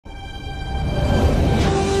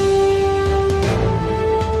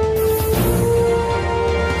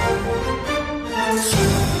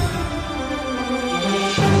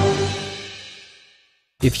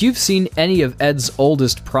If you've seen any of Ed's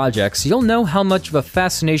oldest projects, you'll know how much of a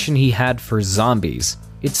fascination he had for zombies.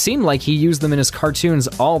 It seemed like he used them in his cartoons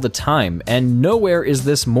all the time, and nowhere is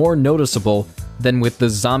this more noticeable than with the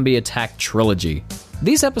Zombie Attack Trilogy.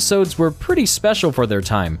 These episodes were pretty special for their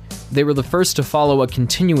time. They were the first to follow a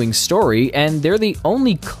continuing story, and they're the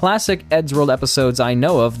only classic Eddsworld episodes I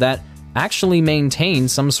know of that actually maintain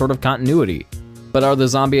some sort of continuity. But are the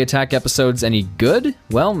Zombie Attack episodes any good?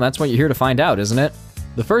 Well, that's what you're here to find out, isn't it?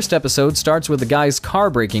 The first episode starts with the guy's car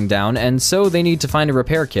breaking down, and so they need to find a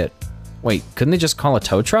repair kit. Wait, couldn't they just call a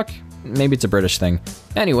tow truck? Maybe it's a British thing.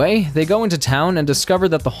 Anyway, they go into town and discover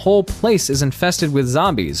that the whole place is infested with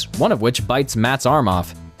zombies, one of which bites Matt's arm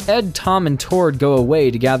off. Ed, Tom, and Tord go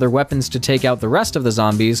away to gather weapons to take out the rest of the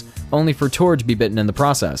zombies, only for Tord to be bitten in the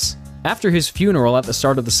process. After his funeral at the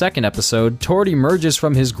start of the second episode, Tord emerges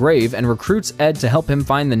from his grave and recruits Ed to help him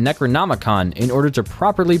find the Necronomicon in order to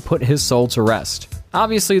properly put his soul to rest.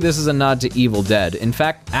 Obviously, this is a nod to Evil Dead. In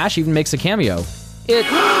fact, Ash even makes a cameo. It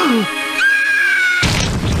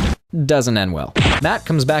doesn't end well. Matt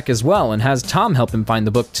comes back as well and has Tom help him find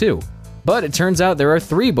the book too. But it turns out there are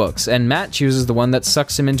 3 books, and Matt chooses the one that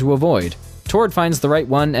sucks him into a void. Tord finds the right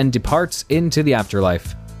one and departs into the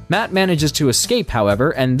afterlife. Matt manages to escape,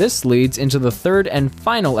 however, and this leads into the 3rd and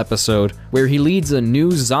final episode, where he leads a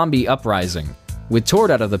new zombie uprising. With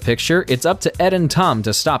Tord out of the picture, it's up to Ed and Tom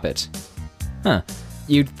to stop it.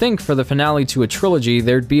 You'd think for the finale to a trilogy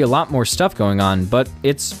there'd be a lot more stuff going on, but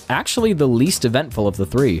it's actually the least eventful of the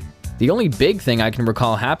 3. The only big thing I can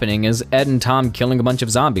recall happening is Ed and Tom killing a bunch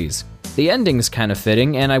of zombies. The ending's kind of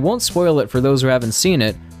fitting, and I won't spoil it for those who haven't seen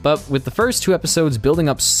it, but with the first 2 episodes building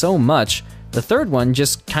up so much, the 3rd one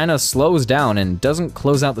just kinda slows down and doesn't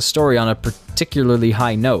close out the story on a particularly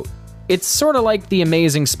high note. It's sorta like the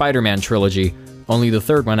Amazing Spider-Man trilogy, only the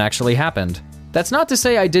 3rd one actually happened. That's not to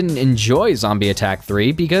say I didn't enjoy Zombie Attack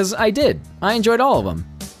 3, because I did. I enjoyed all of them.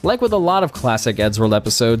 Like with a lot of classic Eddsworld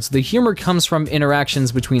episodes, the humor comes from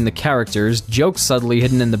interactions between the characters, jokes subtly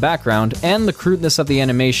hidden in the background, and the crudeness of the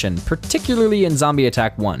animation, particularly in Zombie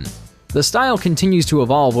Attack 1. The style continues to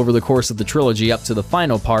evolve over the course of the trilogy up to the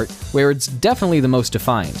final part, where it's definitely the most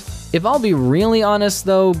defined. If I'll be really honest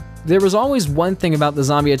though, there was always one thing about the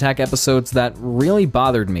Zombie Attack episodes that really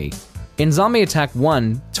bothered me. In Zombie Attack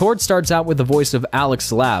 1, Tord starts out with the voice of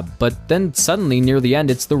Alex Lab, but then suddenly near the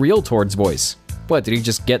end it's the real Tord's voice. What, did he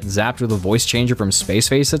just get zapped with a voice changer from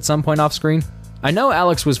Spaceface at some point off screen? I know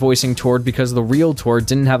Alex was voicing Tord because the real Tord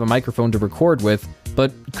didn't have a microphone to record with,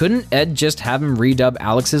 but couldn't Ed just have him redub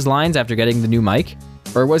Alex's lines after getting the new mic?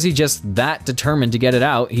 Or was he just that determined to get it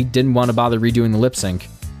out, he didn't want to bother redoing the lip sync?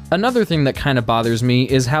 Another thing that kinda bothers me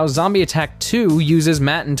is how Zombie Attack 2 uses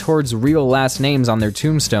Matt and Tord's real last names on their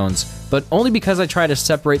tombstones, but only because I try to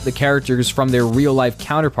separate the characters from their real-life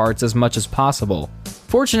counterparts as much as possible.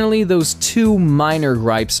 Fortunately, those 2 minor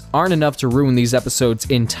gripes aren't enough to ruin these episodes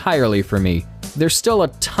entirely for me. They're still a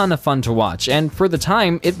ton of fun to watch, and for the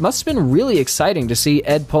time, it must have been really exciting to see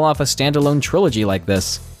Ed pull off a standalone trilogy like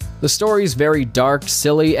this. The story's very dark,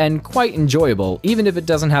 silly, and quite enjoyable, even if it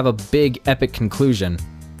doesn't have a big, epic conclusion.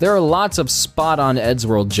 There are lots of spot-on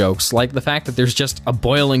Eddsworld jokes, like the fact that there's just a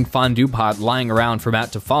boiling fondue pot lying around for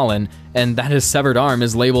Matt to fall in, and that his severed arm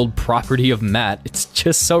is labeled property of Matt. It's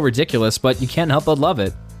just so ridiculous, but you can't help but love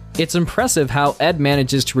it. It's impressive how Ed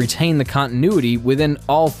manages to retain the continuity within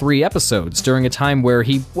all 3 episodes during a time where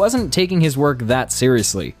he wasn't taking his work that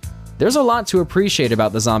seriously. There's a lot to appreciate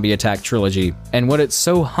about the Zombie Attack trilogy, and what it's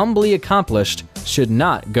so humbly accomplished should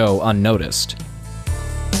not go unnoticed.